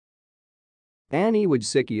Annie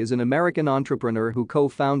Wojcicki is an American entrepreneur who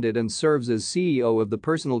co-founded and serves as CEO of the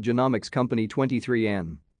personal genomics company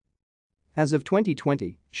 23andMe. As of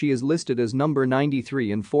 2020, she is listed as number 93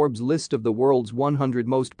 in Forbes' list of the world's 100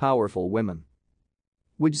 most powerful women.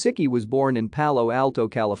 Wojcicki was born in Palo Alto,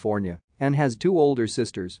 California, and has two older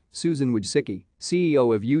sisters, Susan Wojcicki,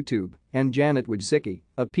 CEO of YouTube, and Janet Wojcicki,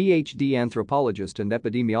 a PhD anthropologist and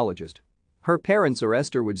epidemiologist. Her parents are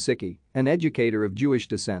Esther Wojcicki, an educator of Jewish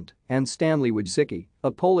descent, and Stanley Wojcicki, a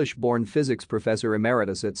Polish-born physics professor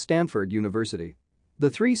emeritus at Stanford University. The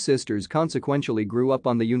three sisters consequentially grew up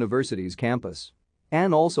on the university's campus.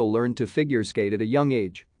 Anne also learned to figure skate at a young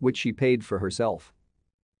age, which she paid for herself.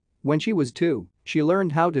 When she was 2, she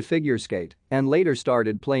learned how to figure skate and later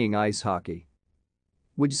started playing ice hockey.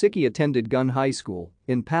 Wojcicki attended Gunn High School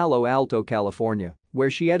in Palo Alto, California, where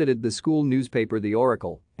she edited the school newspaper The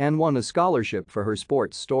Oracle and won a scholarship for her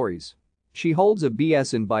sports stories. She holds a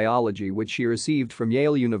BS in biology, which she received from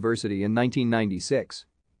Yale University in 1996.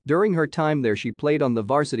 During her time there, she played on the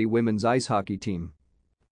varsity women's ice hockey team.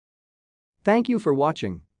 Thank you for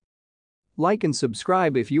watching. Like and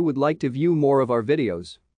subscribe if you would like to view more of our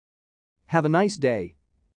videos. Have a nice day.